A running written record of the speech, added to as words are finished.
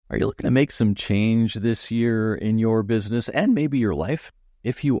Are you looking to make some change this year in your business and maybe your life?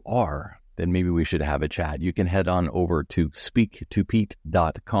 If you are, then maybe we should have a chat. You can head on over to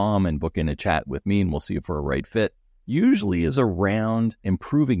speaktopete.com and book in a chat with me, and we'll see if we're a right fit. Usually is around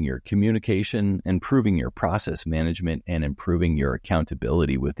improving your communication, improving your process management, and improving your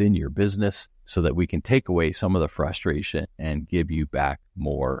accountability within your business so that we can take away some of the frustration and give you back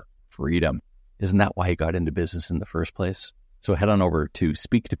more freedom. Isn't that why you got into business in the first place? So head on over to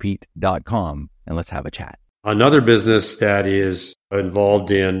speaktopete.com and let's have a chat. Another business that is involved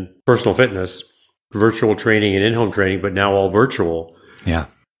in personal fitness, virtual training and in-home training, but now all virtual. Yeah.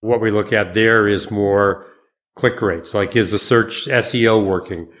 What we look at there is more click rates. Like, is the search SEO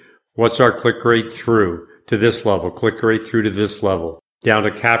working? What's our click rate through to this level, click rate through to this level, down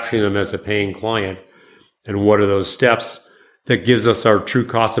to capturing them as a paying client? And what are those steps that gives us our true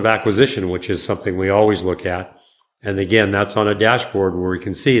cost of acquisition, which is something we always look at. And again, that's on a dashboard where we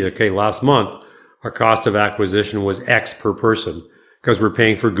can see that, okay, last month, our cost of acquisition was X per person because we're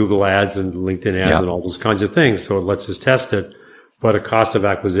paying for Google ads and LinkedIn ads and all those kinds of things. So it lets us test it. But a cost of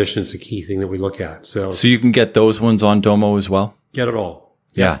acquisition is the key thing that we look at. So you can get those ones on Domo as well? Get it all.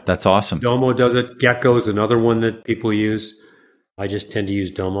 Yeah, that's awesome. Domo does it. Gecko is another one that people use. I just tend to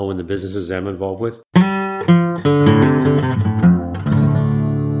use Domo in the businesses I'm involved with.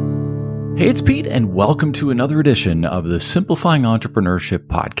 Hey, it's Pete, and welcome to another edition of the Simplifying Entrepreneurship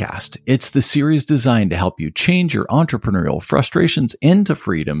podcast. It's the series designed to help you change your entrepreneurial frustrations into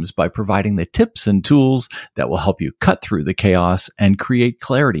freedoms by providing the tips and tools that will help you cut through the chaos and create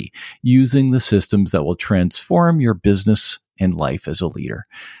clarity using the systems that will transform your business and life as a leader.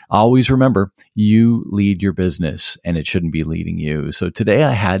 Always remember, you lead your business and it shouldn't be leading you. So today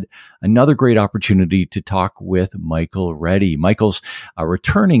I had another great opportunity to talk with Michael Reddy. Michael's a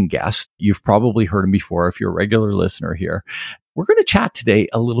returning guest. You've probably heard him before if you're a regular listener here. We're going to chat today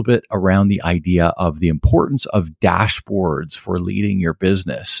a little bit around the idea of the importance of dashboards for leading your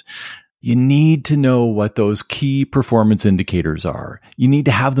business. You need to know what those key performance indicators are. You need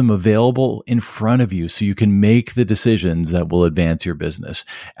to have them available in front of you so you can make the decisions that will advance your business.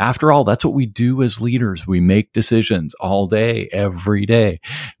 After all, that's what we do as leaders. We make decisions all day, every day.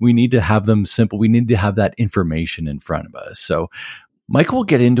 We need to have them simple. We need to have that information in front of us. So Michael will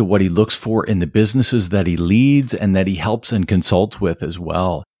get into what he looks for in the businesses that he leads and that he helps and consults with as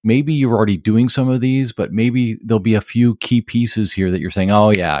well. Maybe you're already doing some of these, but maybe there'll be a few key pieces here that you're saying,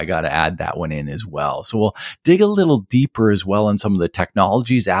 oh yeah, I got to add that one in as well. So we'll dig a little deeper as well on some of the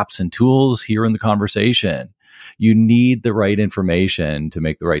technologies, apps, and tools here in the conversation. You need the right information to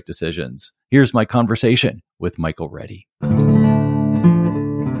make the right decisions. Here's my conversation with Michael Reddy.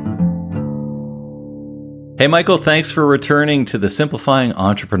 Hey, Michael, thanks for returning to the Simplifying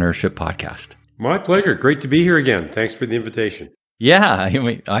Entrepreneurship podcast. My pleasure. Great to be here again. Thanks for the invitation. Yeah, I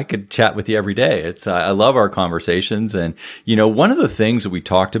mean, I could chat with you every day. I love our conversations. And, you know, one of the things that we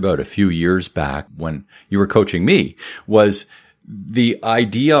talked about a few years back when you were coaching me was the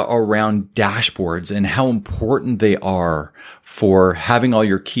idea around dashboards and how important they are for having all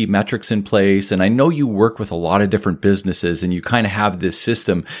your key metrics in place. And I know you work with a lot of different businesses and you kind of have this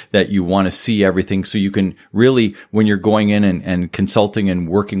system that you want to see everything. So you can really, when you're going in and consulting and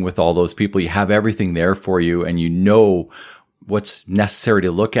working with all those people, you have everything there for you and you know what's necessary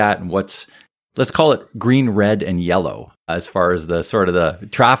to look at and what's, let's call it green, red, and yellow as far as the sort of the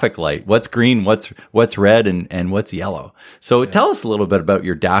traffic light. What's green, what's red, and what's yellow. So tell us a little bit about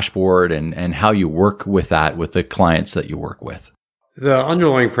your dashboard and how you work with that with the clients that you work with. The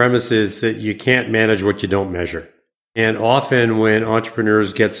underlying premise is that you can't manage what you don't measure. And often when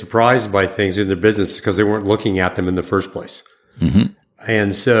entrepreneurs get surprised by things in their business because they weren't looking at them in the first place. Mm-hmm.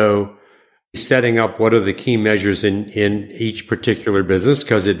 And so setting up what are the key measures in each particular business,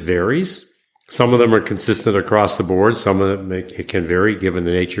 because it varies. Some of them are consistent across the board. Some of them, it can vary given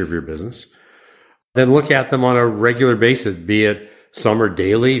the nature of your business. Then look at them on a regular basis, be it some are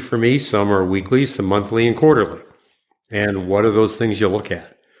daily for me, some are weekly, some monthly and quarterly. And what are those things you look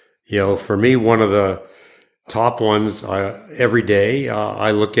at? You know, for me, one of the top ones every day,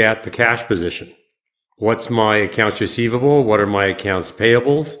 I look at the cash position. What's my accounts receivable? What are my accounts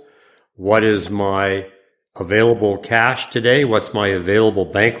payables? What is my available cash today? What's my available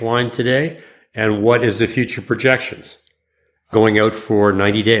bank line today? And what is the future projections going out for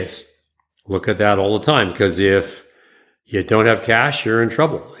 90 days? Look at that all the time, because if you don't have cash, you're in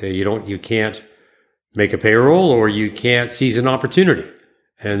trouble. You can't make a payroll or you can't seize an opportunity.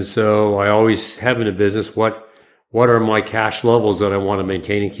 And so I always have in a business, what are my cash levels that I want to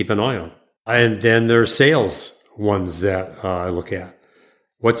maintain and keep an eye on? And then there's sales ones that I look at.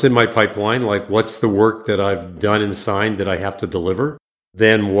 What's in my pipeline? Like, what's the work that I've done and signed that I have to deliver?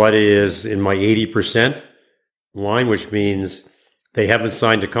 then what is in my 80% line, which means they haven't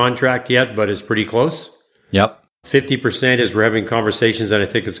signed a contract yet, but it's pretty close. Yep. 50% is we're having conversations and I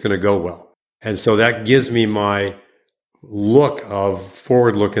think it's going to go well. And so that gives me my look of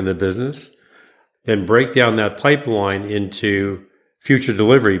forward look in the business. Then break down that pipeline into future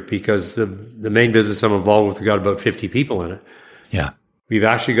delivery, because the main business I'm involved with, we've got about 50 people in it. Yeah. We've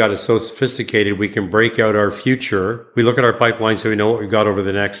actually got it so sophisticated, we can break out our future. We look at our pipeline so we know what we've got over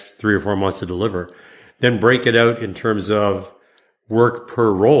the next 3 or 4 months to deliver. Then break it out in terms of work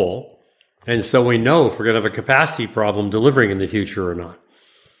per role. And so we know if we're going to have a capacity problem delivering in the future or not.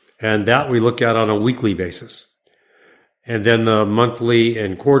 And that we look at on a weekly basis. And then the monthly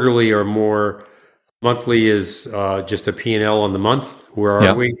and quarterly are more, monthly is just a P&L on the month. Where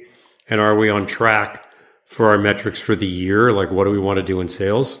are we? And are we on track for our metrics for the year? Like, what do we want to do in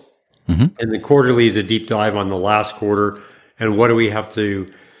sales? And the quarterly is a deep dive on the last quarter. And what do we have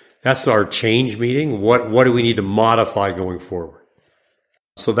to, that's our change meeting. What do we need to modify going forward?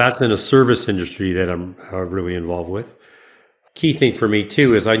 So that's in a service industry that I'm really involved with. Key thing for me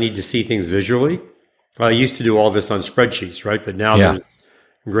too is I need to see things visually. I used to do all this on spreadsheets, right? But now there's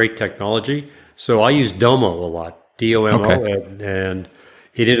great technology. So I use Domo a lot, Domo, and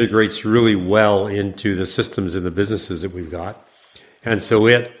it integrates really well into the systems and the businesses that we've got. And so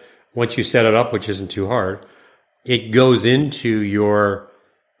once you set it up, which isn't too hard, it goes into your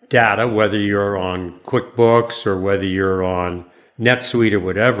data, whether you're on QuickBooks or whether you're on NetSuite or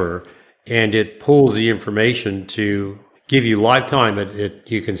whatever, and it pulls the information to give you live time.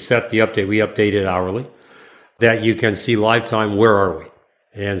 You can set the update. We update it hourly, that you can see live time, where are we?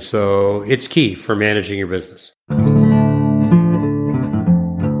 And so it's key for managing your business.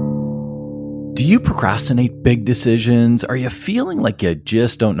 Do you procrastinate big decisions? Are you feeling like you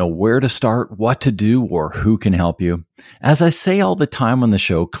just don't know where to start, what to do, or who can help you? As I say all the time on the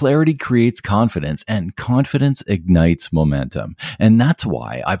show, clarity creates confidence, and confidence ignites momentum. And that's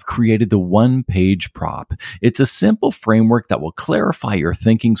why I've created the one-page prop. It's a simple framework that will clarify your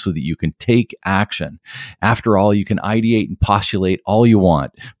thinking so that you can take action. After all, you can ideate and postulate all you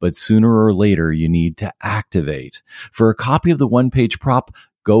want, but sooner or later you need to activate. For a copy of the one-page prop,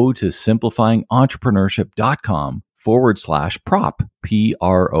 go to simplifyingentrpreneurship.com/prop,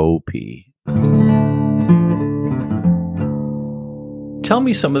 P-R-O-P. Tell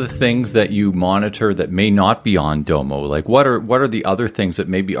me some of the things that you monitor that may not be on Domo. Like what are the other things that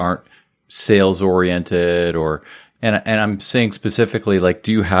maybe aren't sales oriented, and I'm saying specifically, like,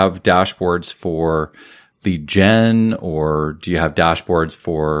 do you have dashboards for lead gen, or do you have dashboards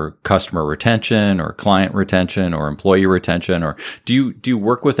for customer retention or client retention or employee retention, or do you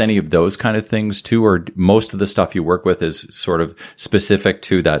work with any of those kind of things too, or most of the stuff you work with is sort of specific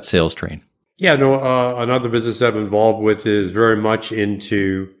to that sales train? Yeah, no, another business I'm involved with is very much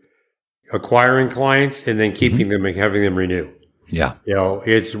into acquiring clients and then keeping them and having them renew. Yeah.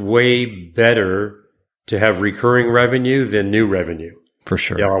 It's way better to have recurring revenue than new revenue. For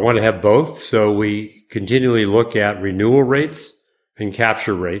sure. I want to have both. So we continually look at renewal rates and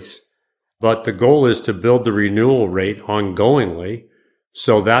capture rates. But the goal is to build the renewal rate ongoingly.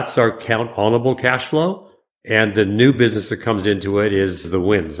 So that's our countable cash flow. And the new business that comes into it is the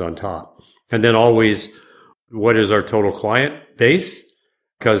wins on top. And then always, what is our total client base?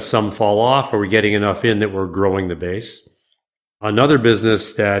 Because some fall off. Are we getting enough in that we're growing the base? Another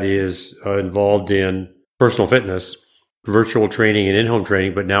business that is involved in personal fitness, virtual training and in-home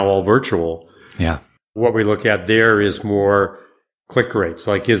training, but now all virtual. Yeah. What we look at there is more click rates.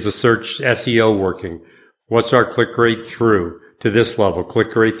 Like, is the search SEO working? What's our click rate through to this level?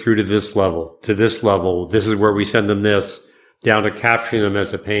 Click rate through to this level, to this level. This is where we send them this, down to capturing them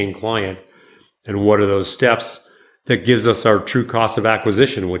as a paying client. And what are those steps that gives us our true cost of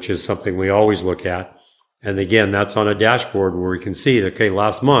acquisition, which is something we always look at. And again, that's on a dashboard where we can see that, okay,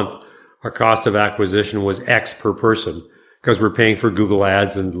 last month, our cost of acquisition was X per person, because we're paying for Google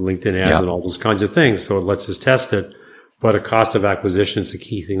ads and LinkedIn ads and all those kinds of things. So it lets us test it. But a cost of acquisition is the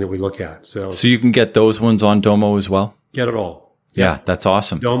key thing that we look at. So you can get those ones on Domo as well? Get it all. Yeah, that's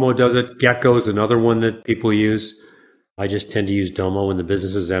awesome. Domo does it. Gecko is another one that people use. I just tend to use Domo in the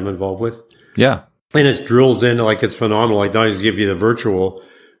businesses I'm involved with. Yeah. And it drills in, like, it's phenomenal. Like, not just give you the virtual,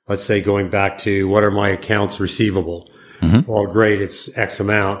 let's say going back to what are my accounts receivable? Well, great. It's X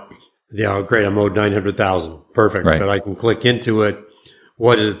amount. Yeah, great. I'm owed 900,000. Perfect. Right. But I can click into it.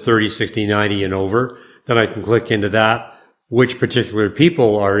 What is it? 30, 60, 90 and over. Then I can click into that. Which particular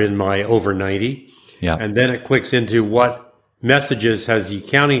people are in my over 90. Yeah. And then it clicks into what messages has the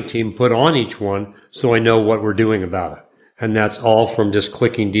accounting team put on each one, so I know what we're doing about it. And that's all from just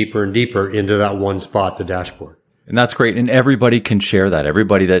clicking deeper and deeper into that one spot, the dashboard. And that's great. And everybody can share that.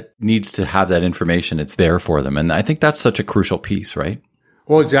 Everybody that needs to have that information, it's there for them. And I think that's such a crucial piece, right?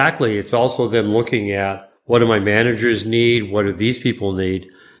 Well, exactly. It's also then looking at what do my managers need? What do these people need?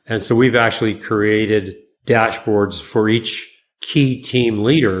 And so we've actually created dashboards for each key team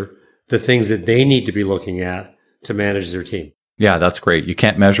leader, the things that they need to be looking at to manage their team. Yeah, that's great. You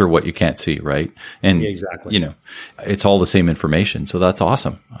can't measure what you can't see, right? And exactly. It's all the same information. So that's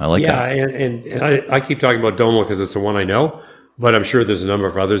awesome. I like that. Yeah, and I keep talking about Domo because it's the one I know, but I'm sure there's a number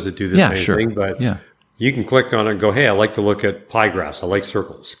of others that do the same thing. But you can click on it and go, hey, I like to look at pie graphs. I like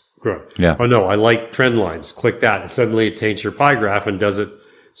circles. Good. Yeah. Oh, no, I like trend lines. Click that. And suddenly it takes your pie graph and does it.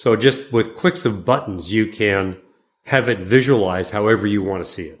 So just with clicks of buttons, you can have it visualized however you want to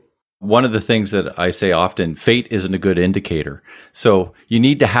see it. One of the things that I say often, fate isn't a good indicator. So you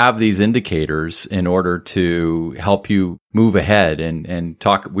need to have these indicators in order to help you move ahead and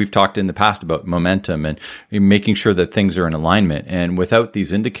talk. We've talked in the past about momentum and making sure that things are in alignment. And without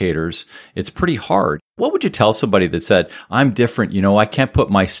these indicators, it's pretty hard. What would you tell somebody that said, I'm different, I can't put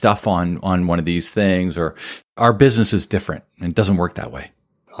my stuff on one of these things, or our business is different and it doesn't work that way?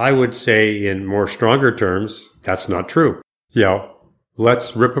 I would say in more stronger terms, that's not true.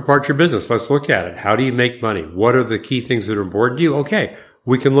 Let's rip apart your business. Let's look at it. How do you make money? What are the key things that are important to you? Okay,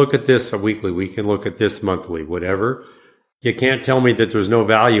 we can look at this weekly. We can look at this monthly, whatever. You can't tell me that there's no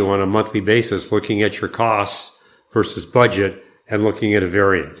value on a monthly basis looking at your costs versus budget and looking at a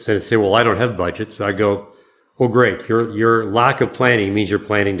variance. And say, well, I don't have budgets. I go, well, great. Your lack of planning means you're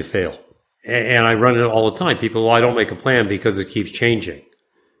planning to fail. And I run it all the time. People, well, I don't make a plan because it keeps changing.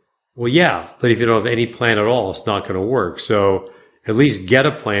 Well, yeah, but if you don't have any plan at all, it's not going to work. So at least get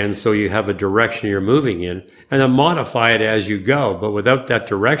a plan so you have a direction you're moving in, and then modify it as you go. But without that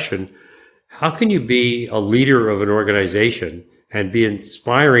direction, how can you be a leader of an organization and be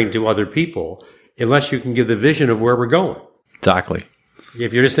inspiring to other people unless you can give the vision of where we're going? Exactly.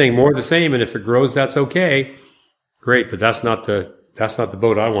 If you're just saying more of the same, and if it grows, that's okay. Great, but that's not the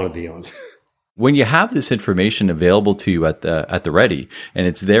boat I want to be on. When you have this information available to you at the ready, and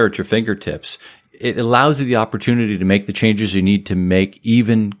it's there at your fingertips, it allows you the opportunity to make the changes you need to make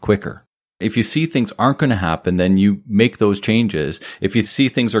even quicker. If you see things aren't going to happen, then you make those changes. If you see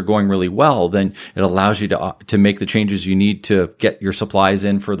things are going really well, then it allows you to make the changes you need to get your supplies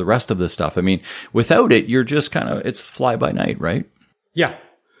in for the rest of the stuff. I mean, without it, you're just it's fly by night, right? Yeah.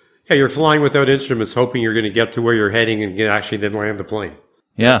 Yeah, you're flying without instruments, hoping you're going to get to where you're heading and actually then land the plane.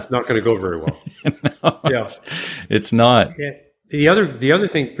 Yeah. It's not going to go very well. No, it's not. Yeah. The other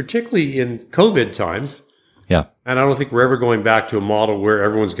thing, particularly in COVID times, and I don't think we're ever going back to a model where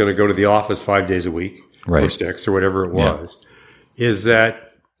everyone's going to go to the office 5 days a week, or 6 or whatever it was, is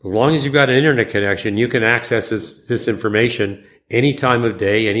that as long as you've got an internet connection, you can access this information any time of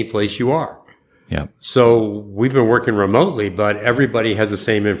day, any place you are. Yeah. So we've been working remotely, but everybody has the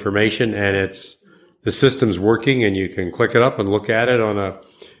same information, and the system's working, and you can click it up and look at it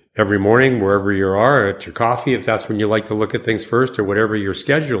every morning, wherever you are, at your coffee, if that's when you like to look at things first, or whatever your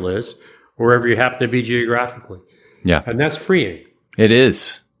schedule is, wherever you happen to be geographically. Yeah. And that's freeing. It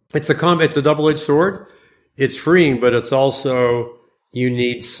is. It's a double-edged sword. It's freeing, but it's also, you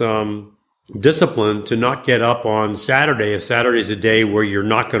need some discipline to not get up on Saturday. If Saturday's a day where you're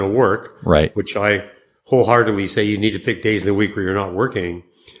not going to work, right, which I wholeheartedly say you need to pick days in the week where you're not working.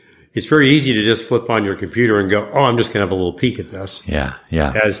 It's very easy to just flip on your computer and go, oh, I'm just going to have a little peek at this. Yeah.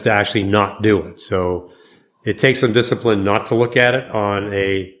 As to actually not do it. So it takes some discipline not to look at it on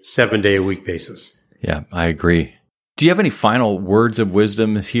a 7-day-a-week basis. Yeah, I agree. Do you have any final words of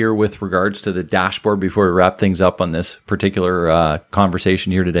wisdom here with regards to the dashboard before we wrap things up on this particular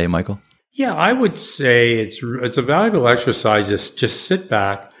conversation here today, Michael? Yeah, I would say it's a valuable exercise. Just sit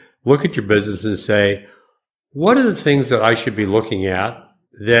back, look at your business and say, what are the things that I should be looking at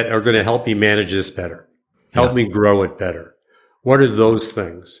that are going to help me manage this better, help me grow it better? What are those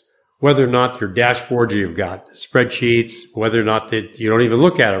things? Whether or not your dashboards, you've got spreadsheets, whether or not that you don't even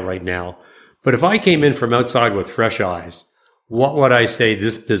look at it right now. But if I came in from outside with fresh eyes, what would I say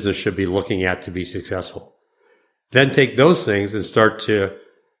this business should be looking at to be successful? Then take those things and start to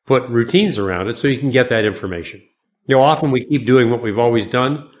put routines around it so you can get that information. Often we keep doing what we've always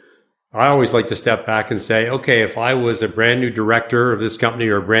done. I always like to step back and say, okay, if I was a brand new director of this company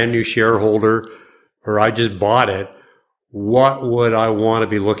or a brand new shareholder, or I just bought it, what would I want to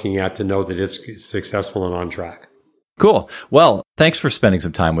be looking at to know that it's successful and on track? Cool. Well, thanks for spending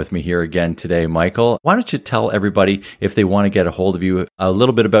some time with me here again today, Michael. Why don't you tell everybody, if they want to get a hold of you, a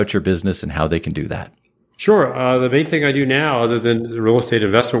little bit about your business and how they can do that? Sure. The main thing I do now, other than the real estate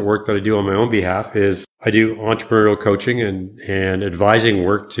investment work that I do on my own behalf, is I do entrepreneurial coaching and advising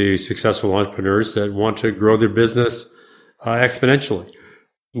work to successful entrepreneurs that want to grow their business exponentially. You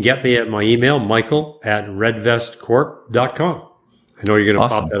can get me at my email, michael@redvestcorp.com. I know you're going to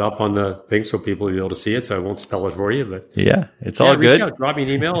pop that up on the thing so people will be able to see it, so I won't spell it for you. But yeah, it's all good. Reach out, drop me an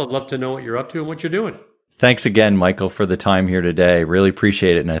email. I'd love to know what you're up to and what you're doing. Thanks again, Michael, for the time here today. Really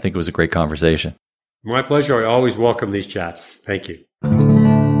appreciate it, and I think it was a great conversation. My pleasure. I always welcome these chats. Thank you.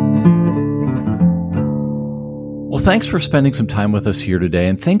 Well, thanks for spending some time with us here today,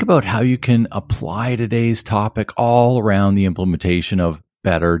 and think about how you can apply today's topic all around the implementation of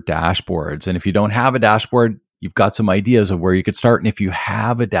better dashboards. And if you don't have a dashboard, you've got some ideas of where you could start. And if you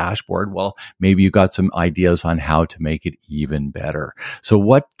have a dashboard, well, maybe you got some ideas on how to make it even better. So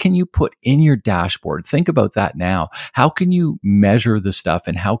what can you put in your dashboard? Think about that now. How can you measure the stuff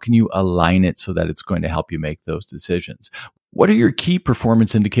and how can you align it so that it's going to help you make those decisions? What are your key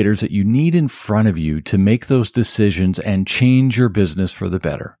performance indicators that you need in front of you to make those decisions and change your business for the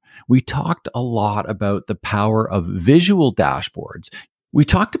better? We talked a lot about the power of visual dashboards. We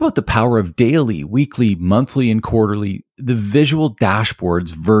talked about the power of daily, weekly, monthly, and quarterly, the visual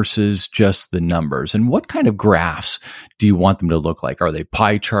dashboards versus just the numbers. And what kind of graphs do you want them to look like? Are they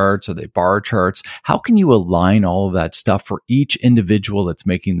pie charts? Are they bar charts? How can you align all of that stuff for each individual that's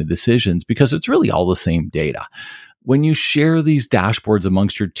making the decisions? Because it's really all the same data. When you share these dashboards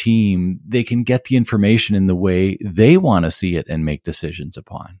amongst your team, they can get the information in the way they want to see it and make decisions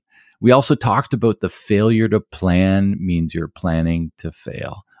upon. We also talked about the failure to plan means you're planning to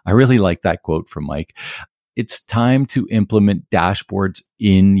fail. I really like that quote from Mike. It's time to implement dashboards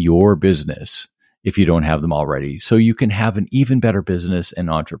in your business if you don't have them already, so you can have an even better business and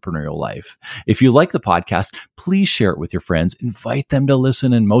entrepreneurial life. If you like the podcast, please share it with your friends, invite them to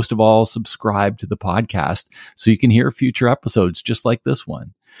listen, and most of all, subscribe to the podcast so you can hear future episodes just like this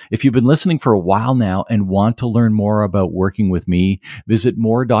one. If you've been listening for a while now and want to learn more about working with me, visit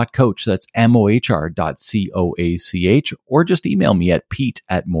more.coach. That's mohr.coach, or just email me at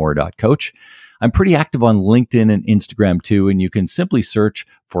pete@more.coach. I'm pretty active on LinkedIn and Instagram too, and you can simply search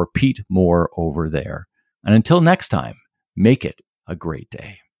for Pete Moore over there. And until next time, make it a great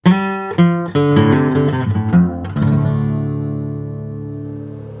day.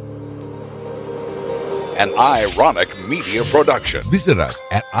 An ironic media production. Visit us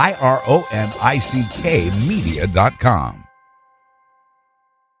at ironickmedia.com.